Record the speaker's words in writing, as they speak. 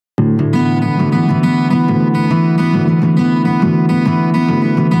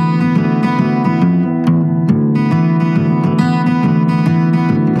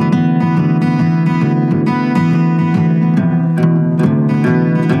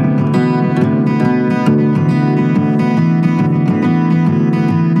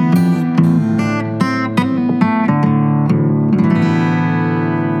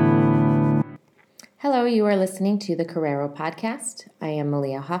listening to the Carrero podcast. I am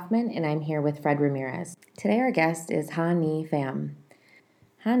Malia Hoffman, and I'm here with Fred Ramirez. Today our guest is Ha-Ni Pham.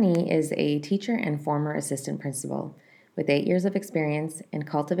 Ha-Ni is a teacher and former assistant principal with 8 years of experience in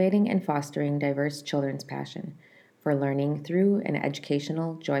cultivating and fostering diverse children's passion for learning through an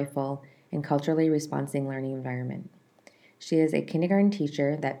educational, joyful, and culturally responsive learning environment. She is a kindergarten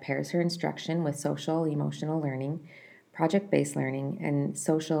teacher that pairs her instruction with social emotional learning, project-based learning, and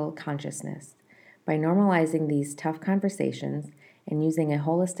social consciousness. By normalizing these tough conversations and using a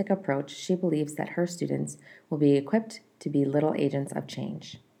holistic approach, she believes that her students will be equipped to be little agents of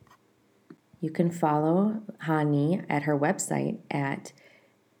change. You can follow Ha-Ni at her website at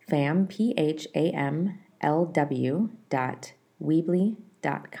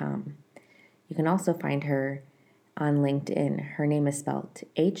phamlw.weebly.com. You can also find her on LinkedIn. Her name is spelled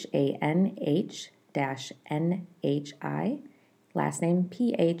Hanh-NHI, last name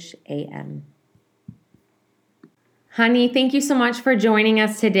Pham. Ha-Ni, thank you so much for joining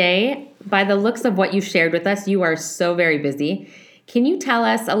us today. By the looks of what you shared with us, you are so very busy. Can you tell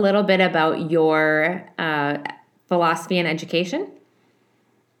us a little bit about your philosophy in education?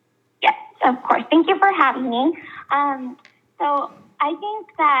 Yes, of course. Thank you for having me. So I think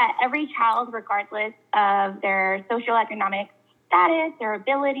that every child, regardless of their socioeconomic status, their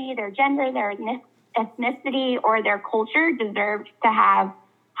ability, their gender, their ethnicity, or their culture, deserves to have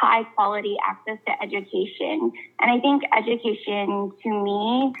high quality access to education. And I think education to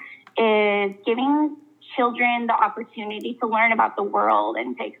me is giving children the opportunity to learn about the world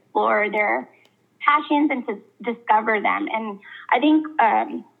and to explore their passions and to discover them. And I think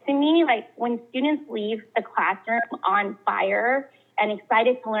to me, like when students leave the classroom on fire and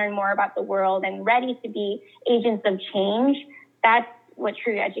excited to learn more about the world and ready to be agents of change, that's what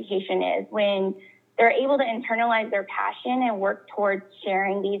true education is. When they're able to internalize their passion and work towards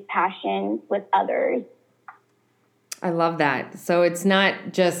sharing these passions with others. I love that. So it's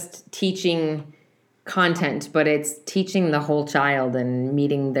not just teaching content, but it's teaching the whole child and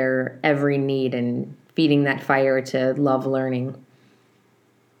meeting their every need and feeding that fire to love learning.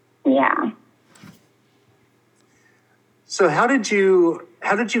 Yeah. So how did you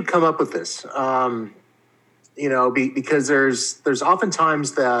come up with this? Because there's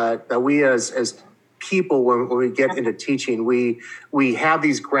oftentimes that we as people, when we get into teaching, we have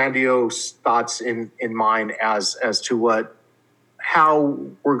these grandiose thoughts in mind as to how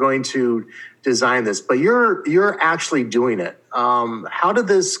we're going to design this, but you're actually doing it. How did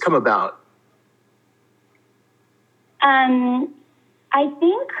this come about? I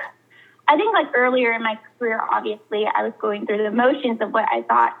think like earlier in my career, obviously I was going through the motions of what I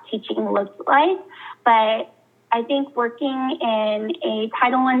thought teaching looked like, but I think working in a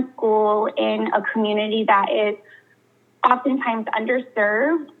Title I school in a community that is oftentimes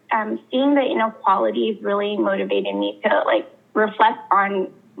underserved, seeing the inequalities really motivated me to like reflect on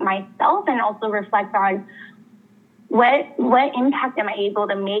myself and also reflect on what impact am I able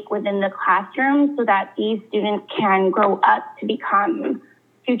to make within the classroom so that these students can grow up to become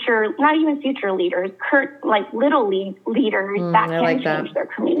not even future leaders, little leaders that can change their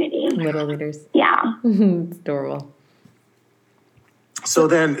community. Little leaders. Yeah. It's adorable. So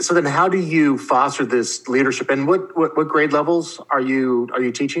then how do you foster this leadership? And what grade levels are you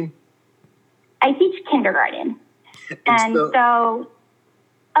teaching? I teach kindergarten. And so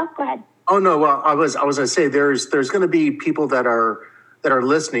go ahead. Oh no, well, I was going to say there's going to be people that are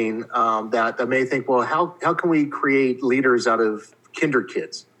listening that may think, well, how can we create leaders out of kinder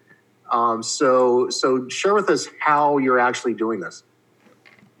kids? So share with us how you're actually doing this.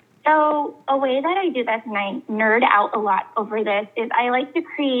 So a way that I do this, and I nerd out a lot over this, is I like to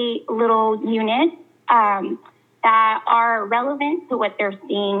create little units that are relevant to what they're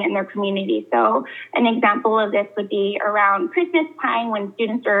seeing in their community. So an example of this would be around Christmas time when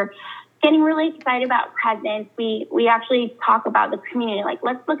students are getting really excited about presents. We actually talk about the community, like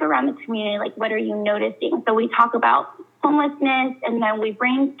let's look around the community, like what are you noticing? So we talk about homelessness, and then we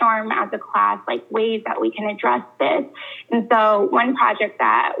brainstorm as a class like ways that we can address this. And so one project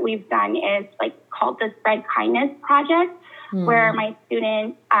that we've done is like called the Spread Kindness Project, where my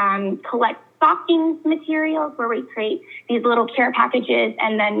students collect stocking materials, where we create these little care packages,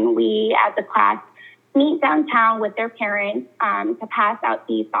 and then we as a class meet downtown with their parents to pass out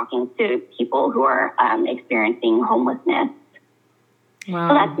these stockings to people who are experiencing homelessness. Wow.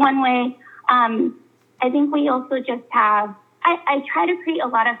 So that's one way. I think we also just have, I try to create a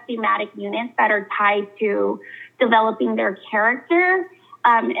lot of thematic units that are tied to developing their character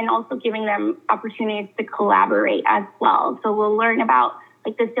and also giving them opportunities to collaborate as well. So we'll learn about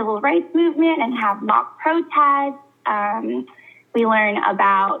like the civil rights movement and have mock protests. We learn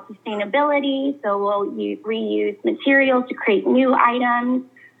about sustainability, so we'll reuse materials to create new items.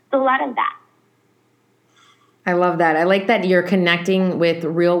 So a lot of that. I love that. I like that you're connecting with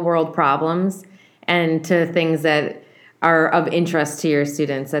real world problems and to things that are of interest to your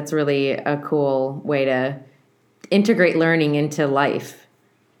students. That's really a cool way to integrate learning into life.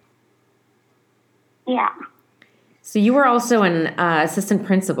 Yeah. So you were also an assistant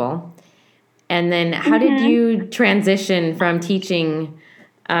principal. And then how did you transition from teaching,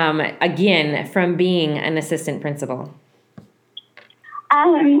 again, from being an assistant principal?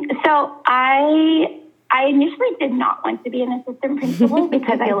 So I initially did not want to be an assistant principal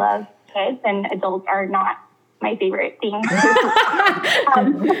because I love kids and adults are not my favorite thing. If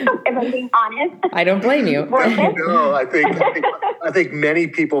I'm being honest. I don't blame you. No, I think many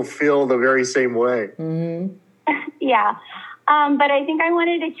people feel the very same way. Mm-hmm. Yeah. But I think I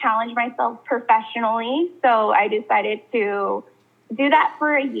wanted to challenge myself professionally. So I decided to do that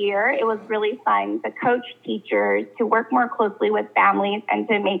for a year. It was really fun to coach teachers, to work more closely with families, and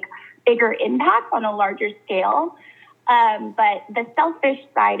to make bigger impacts on a larger scale. But the selfish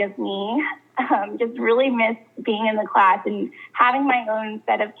side of me just really missed being in the class and having my own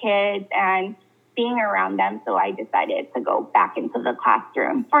set of kids and being around them. So I decided to go back into the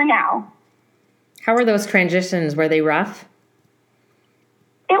classroom for now. How were those transitions? Were they rough?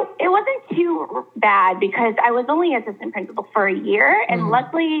 It wasn't too bad because I was only assistant principal for a year. And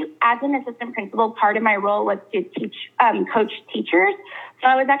luckily, as an assistant principal, part of my role was to coach teachers. So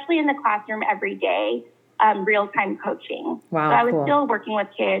I was actually in the classroom every day, real-time coaching. Wow, so I was cool. still working with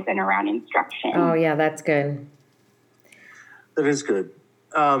kids and around instruction. Oh, yeah, that's good. That is good.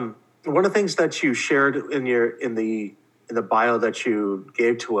 One of the things that you shared in the bio that you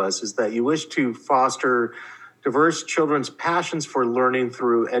gave to us is that you wish to foster diverse children's passions for learning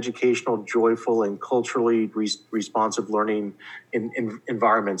through educational, joyful, and culturally responsive learning in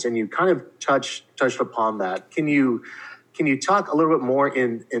environments. And you kind of touched upon that. Can you talk a little bit more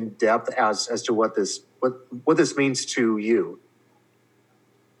in depth as to what this means to you?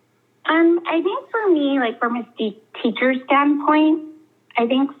 I think for me, like from a teacher standpoint, I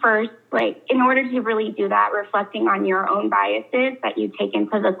think first, like in order to really do that, reflecting on your own biases that you take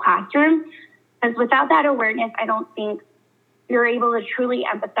into the classroom, because without that awareness, I don't think you're able to truly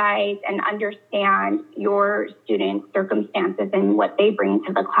empathize and understand your students' circumstances and what they bring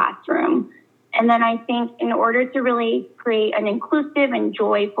to the classroom. And then I think in order to really create an inclusive and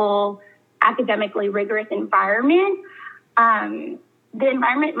joyful, academically rigorous environment, the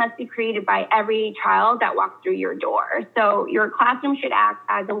environment must be created by every child that walks through your door. So your classroom should act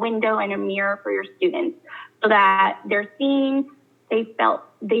as a window and a mirror for your students so that they're seen,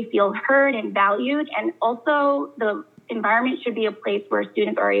 they feel heard and valued. And also the environment should be a place where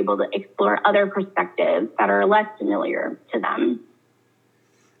students are able to explore other perspectives that are less familiar to them.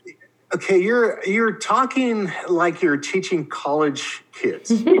 Okay, you're talking like you're teaching college kids,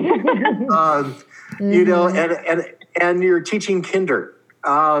 you know, and you're teaching kinder,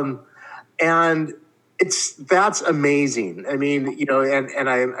 and that's amazing. I mean, you know, and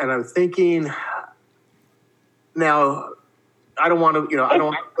I'm thinking now. I don't want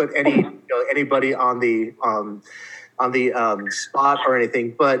to put anybody on the spot or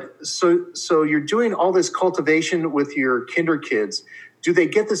anything, but so you're doing all this cultivation with your kinder kids. Do they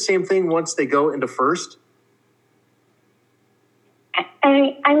get the same thing once they go into first?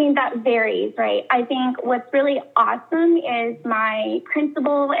 I mean, that varies, right? I think what's really awesome is my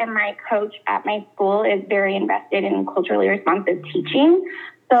principal and my coach at my school is very invested in culturally responsive teaching.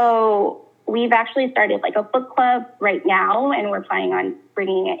 So we've actually started like a book club right now, and we're planning on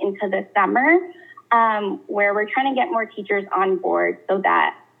bringing it into the summer, where we're trying to get more teachers on board so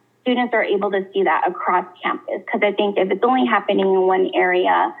that students are able to see that across campus. Because I think if it's only happening in one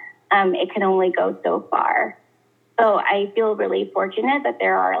area, it can only go so far. So I feel really fortunate that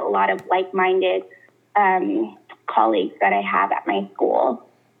there are a lot of like-minded colleagues that I have at my school.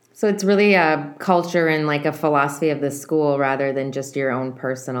 So it's really a culture and like a philosophy of the school rather than just your own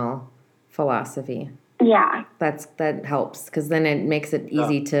personal philosophy. Yeah. That helps because then it makes it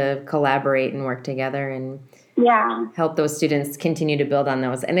easy to collaborate and work together and help those students continue to build on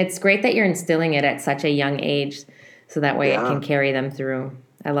those. And it's great that you're instilling it at such a young age so that way it can carry them through.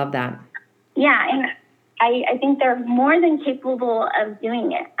 I love that. Yeah, and I think they're more than capable of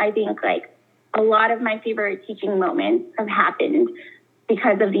doing it. I think like a lot of my favorite teaching moments have happened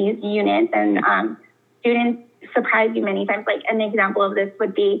because of these units, and students surprise you many times. Like an example of this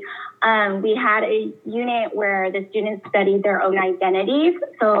would be we had a unit where the students studied their own identities.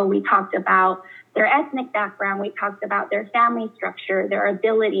 So we talked about their ethnic background, we talked about their family structure, their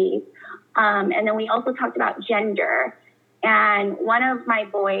abilities, and then we also talked about gender. And one of my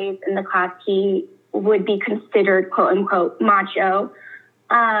boys in the class, he would be considered quote unquote macho.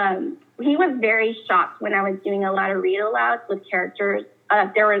 He was very shocked when I was doing a lot of read alouds with characters.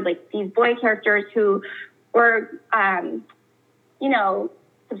 There were like these boy characters who were,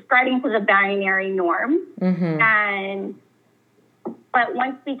 subscribing to the binary norm. Mm-hmm. But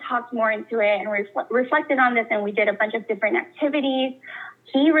once we talked more into it and reflected on this, and we did a bunch of different activities,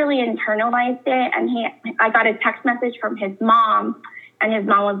 he really internalized it. And I got a text message from his mom, and his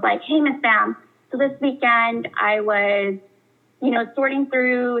mom was like, "Hey, Miss Sam, so this weekend I was, sorting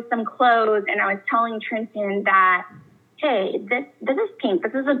through some clothes, and I was telling Trenton that, hey, this is pink.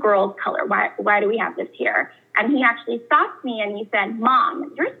 This is a girl's color. Why do we have this here?" And he actually stopped me and he said,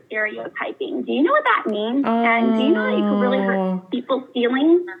 "Mom, you're stereotyping. Do you know what that means? And do you know that you can really hurt people's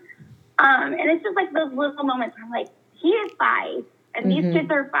feelings?" And it's just like those little moments where I'm like, he is 5 and these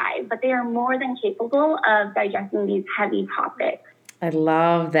kids are 5, but they are more than capable of digesting these heavy topics. I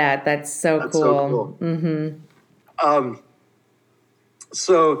love that. That's so cool. So cool. Mm-hmm.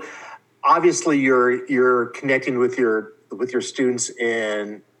 So obviously you're connecting with your students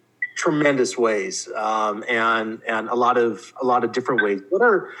in tremendous ways, and a lot of different ways.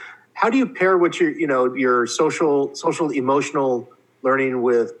 How do you pair what your social emotional learning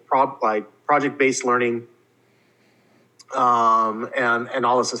with project-based learning, and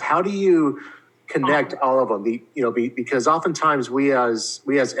all this? How do you connect all of them? Because oftentimes we as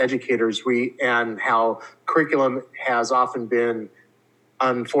educators, and how curriculum has often been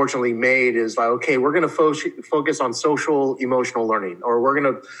unfortunately made is like, okay, we're going to focus on social emotional learning, or we're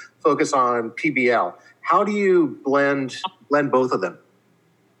going to focus on PBL. How do you blend both of them?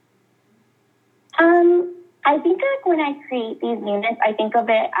 I think like when I create these units, I think of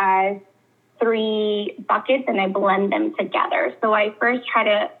it as 3 buckets and I blend them together. So I first try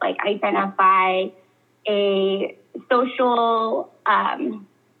to identify a social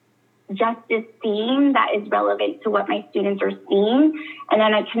justice theme that is relevant to what my students are seeing. And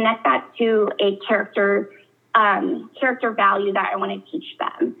then I connect that to a character value that I want to teach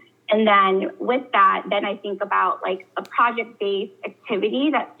them. And then with that, then I think about like a project-based activity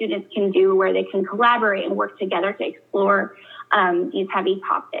that students can do where they can collaborate and work together to explore these heavy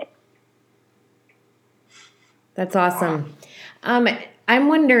topics. That's awesome. I'm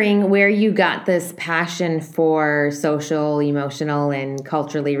wondering where you got this passion for social, emotional, and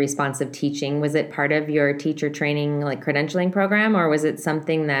culturally responsive teaching. Was it part of your teacher training, like credentialing program, or was it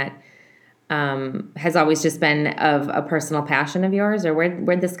something that has always just been of a personal passion of yours, or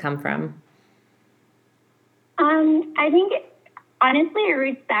where'd this come from? I think, honestly, it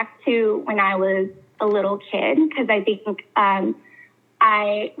roots back to when I was a little kid, because I think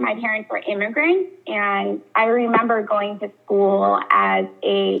my parents were immigrants, and I remember going to school as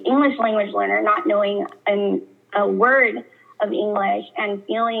a English language learner, not knowing a word of English and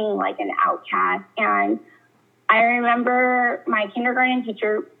feeling like an outcast. And I remember my kindergarten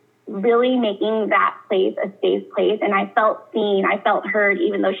teacher really making that place a safe place, and I felt seen, I felt heard,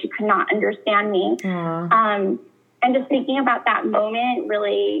 even though she could not understand me. And just thinking about that moment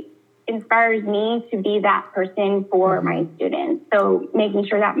really inspires me to be that person for my students. So making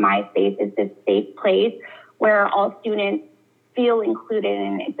sure that my space is this safe place where all students feel included,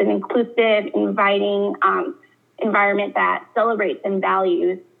 and it's an inclusive, inviting environment that celebrates and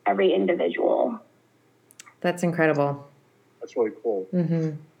values every individual. That's incredible. That's really cool.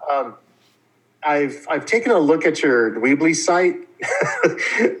 Mm-hmm. I've taken a look at your Weebly site,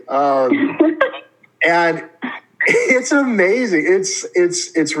 and it's amazing.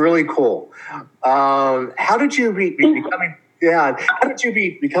 It's really cool. How did you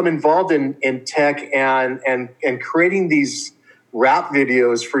become involved in tech and creating these rap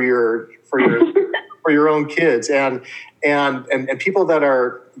videos for your own kids and people that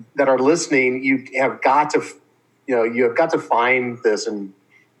are listening? You have got to find this and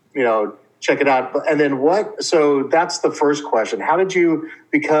check it out. And then what? So that's the first question. How did you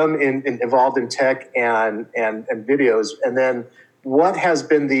become involved in tech and videos? And then what has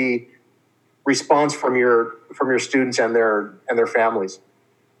been the response from your students and their families?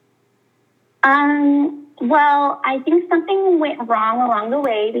 Well, I think something went wrong along the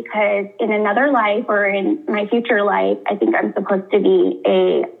way, because in another life, or in my future life, I think I'm supposed to be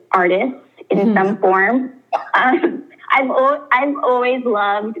a artist in some form. I've always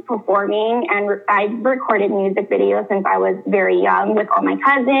loved performing, and I've recorded music videos since I was very young with all my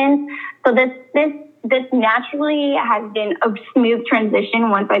cousins. So this naturally has been a smooth transition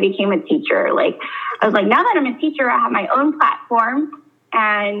once I became a teacher. Like, I was like, now that I'm a teacher, I have my own platform,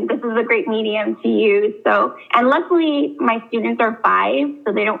 and this is a great medium to use. So, and luckily my students are 5,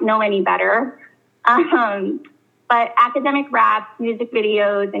 so they don't know any better. but academic raps, music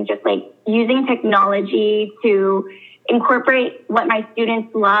videos, and just like using technology to incorporate what my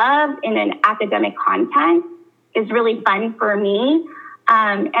students love in an academic content is really fun for me.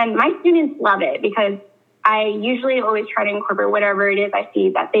 And my students love it because I usually always try to incorporate whatever it is I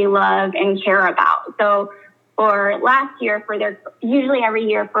see that they love and care about. So for last year, usually every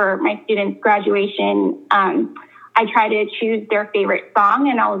year for my students' graduation, I try to choose their favorite song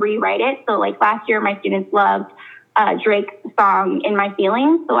and I'll rewrite it. So like last year, my students loved Drake's song In My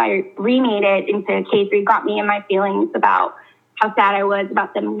Feelings. So I remade it into K3 Got Me in My Feelings about how sad I was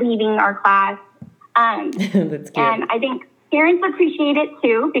about them leaving our class. That's cute. And I think parents appreciate it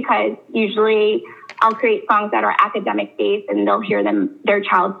too, because usually I'll create songs that are academic based and they'll hear their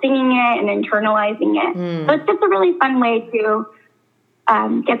child singing it and internalizing it. So it's just a really fun way to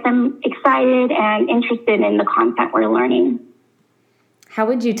get them excited and interested in the content we're learning. How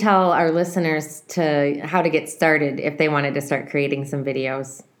would you tell our listeners how to get started if they wanted to start creating some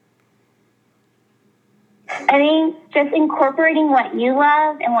videos? I think just incorporating what you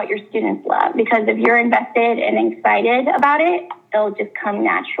love and what your students love, because if you're invested and excited about it, it'll just come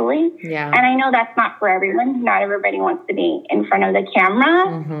naturally. Yeah. And I know that's not for everyone. Not everybody wants to be in front of the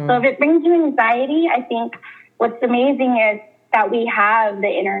camera. So if it brings you anxiety, I think what's amazing is that we have the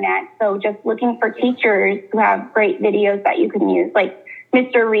internet. So just looking for teachers who have great videos that you can use. Like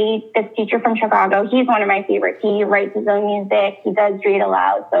Mr. Reed, this teacher from Chicago, he's one of my favorites. He writes his own music. He does read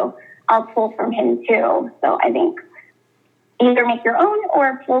aloud. So I'll pull from him too. So I think either make your own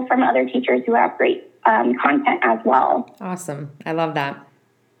or pull from other teachers who have great content as well. Awesome. I love that.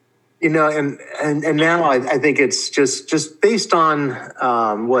 You know, and now I think it's just based on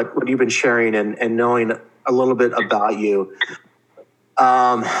what you've been sharing and knowing a little bit about you.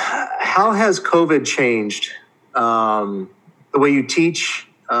 How has COVID changed the way you teach?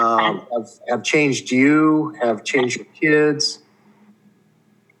 Have changed you? Have changed your kids?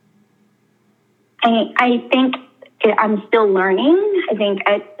 I think I'm still learning. I think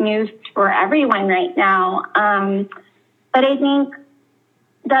it's new for everyone right now. But I think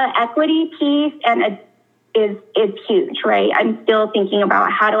the equity piece is huge, right? I'm still thinking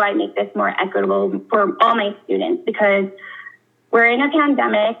about how do I make this more equitable for all my students, because we're in a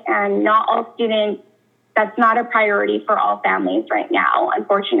pandemic and not all students, that's not a priority for all families right now,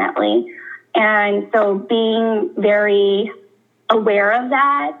 unfortunately. And so being very aware of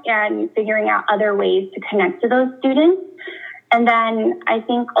that and figuring out other ways to connect to those students. And then I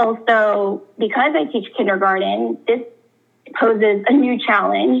think also because I teach kindergarten, this poses a new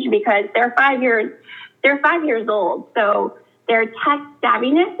challenge because they're 5 years old. So their tech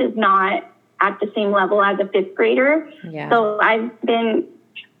savviness is not at the same level as a fifth grader. Yeah. So I've been,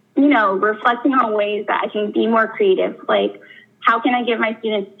 reflecting on ways that I can be more creative. Like, how can I give my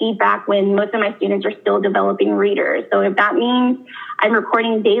students feedback when most of my students are still developing readers? So if that means I'm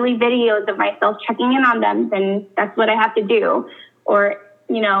recording daily videos of myself checking in on them, then that's what I have to do. Or,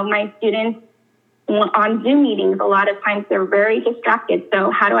 my students on Zoom meetings, a lot of times they're very distracted.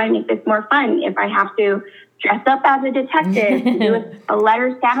 So how do I make this more fun? If I have to dress up as a detective, do a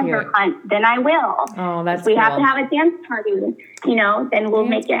letter scavenger hunt, then I will. Oh, that's If we cool. have to have a dance party, then we'll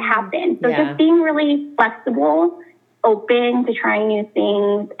make it happen. So just being really flexible, open to trying new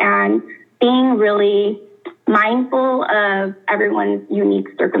things, and being really mindful of everyone's unique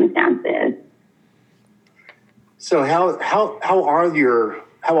circumstances. So how are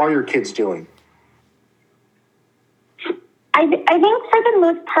your kids doing? I think for the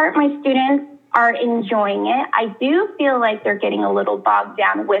most part, my students are enjoying it. I do feel like they're getting a little bogged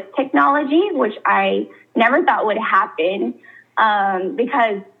down with technology, which I never thought would happen,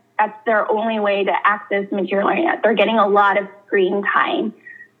 because that's their only way to access material learning. They're getting a lot of screen time.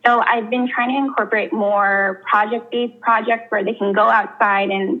 So I've been trying to incorporate more project-based projects where they can go outside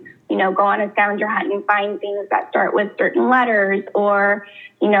and, go on a scavenger hunt and find things that start with certain letters, or,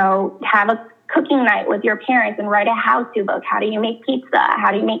 have a cooking night with your parents and write a how-to book. How do you make pizza?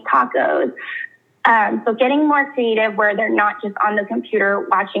 How do you make tacos? So getting more creative where they're not just on the computer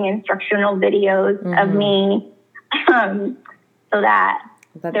watching instructional videos of me, so that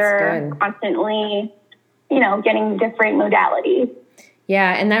they're good. Constantly, getting different modalities.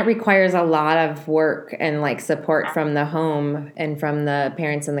 Yeah, and that requires a lot of work and support from the home and from the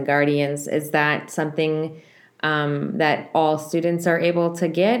parents and the guardians. Is that something that all students are able to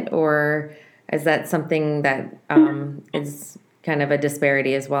get, or is that something that is kind of a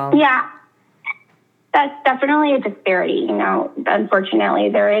disparity as well? Yeah, that's definitely a disparity. Unfortunately,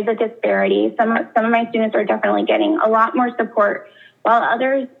 there is a disparity. Some of my students are definitely getting a lot more support, while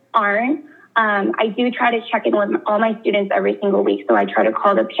others aren't. I do try to check in with all my students every single week, so I try to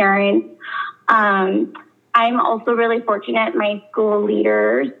call the parents. I'm also really fortunate. My school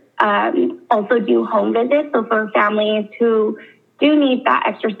leaders also do home visits. So for families who do need that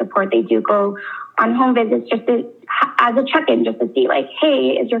extra support, they do go on home visits just as a check-in, just to see like,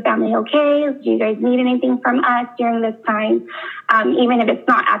 hey, is your family okay? Do you guys need anything from us during this time? Even if it's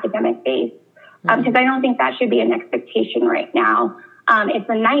not academic based, because I don't think that should be an expectation right now. It's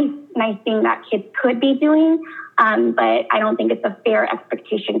a nice thing that kids could be doing, but I don't think it's a fair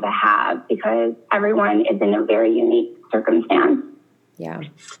expectation to have because everyone is in a very unique circumstance. Yeah.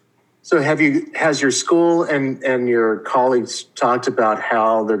 So has your school and your colleagues talked about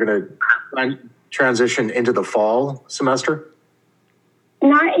how they're going to transition into the fall semester?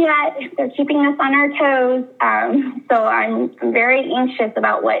 Not yet. They're keeping us on our toes. So I'm very anxious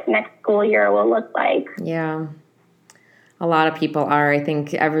about what next school year will look like. Yeah. A lot of people are. I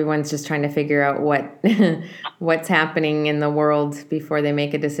think everyone's just trying to figure out what's happening in the world before they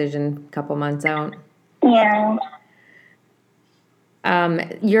make a decision a couple months out. Yeah.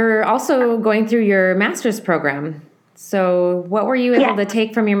 You're also going through your master's program. So what were you able to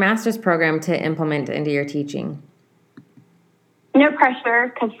take from your master's program to implement into your teaching? No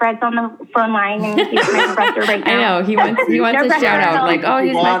pressure, because Fred's on the phone line and he's my professor right now. I know. He wants No a pressure shout out. Like, oh,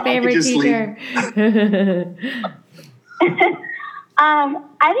 he's my favorite teacher.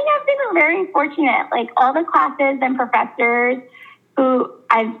 I think I've been very fortunate. Like all the classes and professors who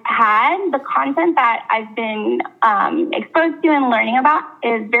I've had, the content that I've been exposed to and learning about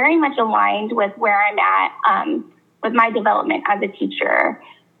is very much aligned with where I'm at with my development as a teacher.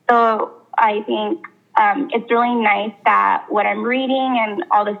 So I think it's really nice that what I'm reading and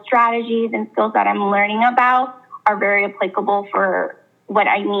all the strategies and skills that I'm learning about are very applicable for what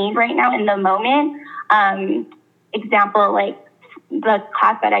I need right now in the moment. Example, like the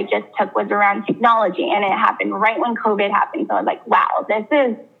class that I just took was around technology, and it happened right when COVID happened. So I was like, wow, this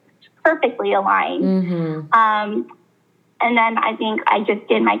is perfectly aligned. Mm-hmm. And then I think I just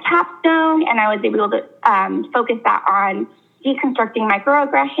did my capstone, and I was able to focus that on deconstructing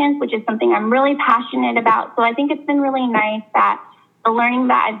microaggressions, which is something I'm really passionate about. So I think it's been really nice that the learning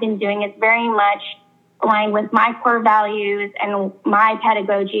that I've been doing is very much aligned with my core values and my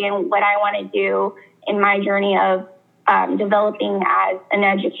pedagogy and what I want to do in my journey of developing as an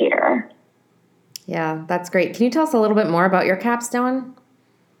educator. Yeah, that's great. Can you tell us a little bit more about your capstone?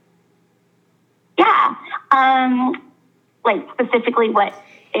 Yeah. Like specifically what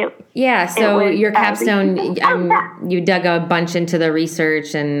your capstone, you dug a bunch into the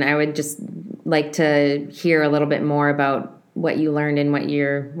research, and I would just like to hear a little bit more about what you learned and what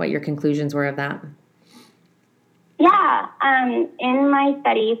your conclusions were of that. Yeah, in my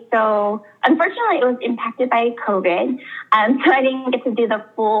study, so unfortunately it was impacted by COVID, so I didn't get to do the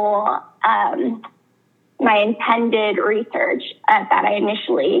full, my intended research that I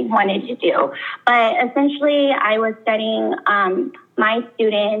initially wanted to do. But essentially I was studying my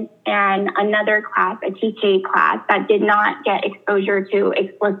students and another class, a TK class, that did not get exposure to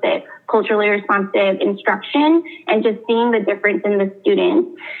explicit culturally responsive instruction, and just seeing the difference in the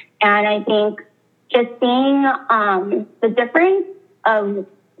students. And I think just seeing the difference of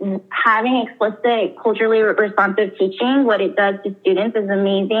having explicit culturally responsive teaching, what it does to students is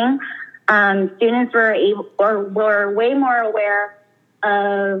amazing. Students were way more aware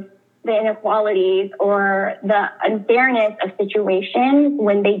of the inequalities or the unfairness of situations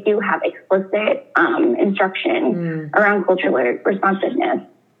when they do have explicit instruction around cultural responsiveness.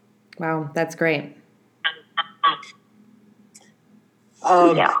 Wow, that's great.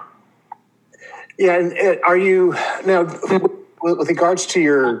 Yeah, and are you now with regards to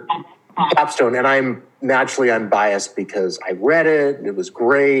your capstone? And I'm naturally unbiased because I read it and it was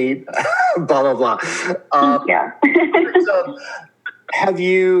great. Blah blah blah. So, have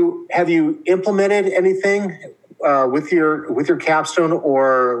you implemented anything with your capstone,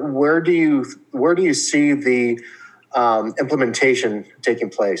 or where do you see the implementation taking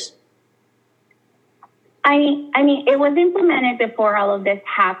place? I mean, it was implemented before all of this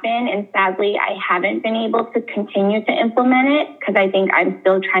happened, and sadly, I haven't been able to continue to implement it because I think I'm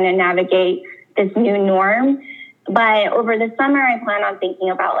still trying to navigate this new norm. But over the summer, I plan on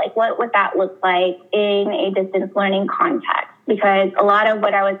thinking about like what would that look like in a distance learning context, because a lot of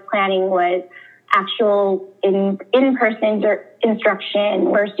what I was planning was actual in-person instruction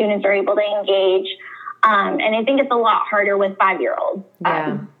where students are able to engage. And I think it's a lot harder with 5-year-olds.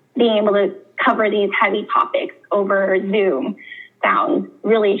 Being able to cover these heavy topics over Zoom sounds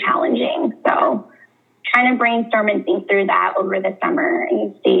really challenging. So trying to brainstorm and think through that over the summer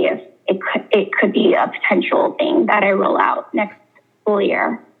and see if it could be a potential thing that I roll out next school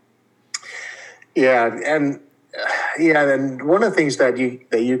year. Yeah, and Yeah, and one of the things that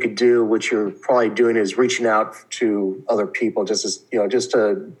you could do, which you're probably doing, is reaching out to other people, just as just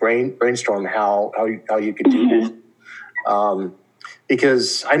to brainstorm how you could do this.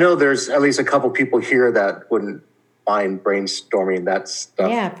 Because I know there's at least a couple people here that wouldn't mind brainstorming that stuff.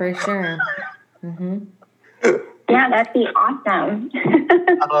 Yeah, for sure. Mm-hmm. Yeah, that'd be awesome.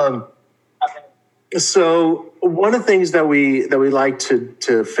 So one of the things that we like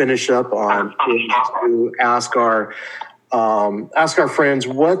to finish up on is to ask our friends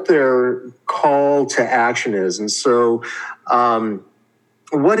what their call to action is, and so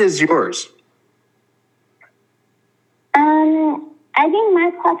what is yours? I think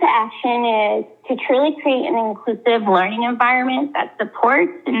my call to action is to truly create an inclusive learning environment that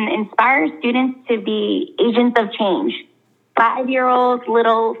supports and inspires students to be agents of change. 5-year-old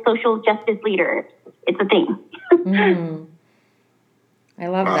little social justice leaders. It's a thing. I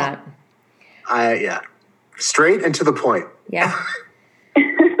love that. Yeah. Straight and to the point. Yeah.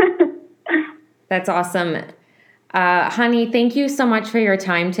 That's awesome. Hani, thank you so much for your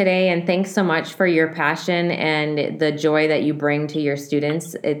time today, and thanks so much for your passion and the joy that you bring to your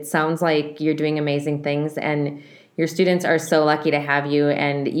students. It sounds like you're doing amazing things, and your students are so lucky to have you.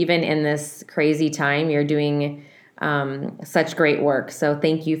 And even in this crazy time, you're doing such great work. So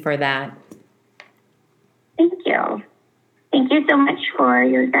thank you for that. Thank you. Thank you so much for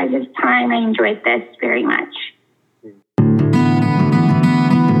your guys' time. I enjoyed this very much.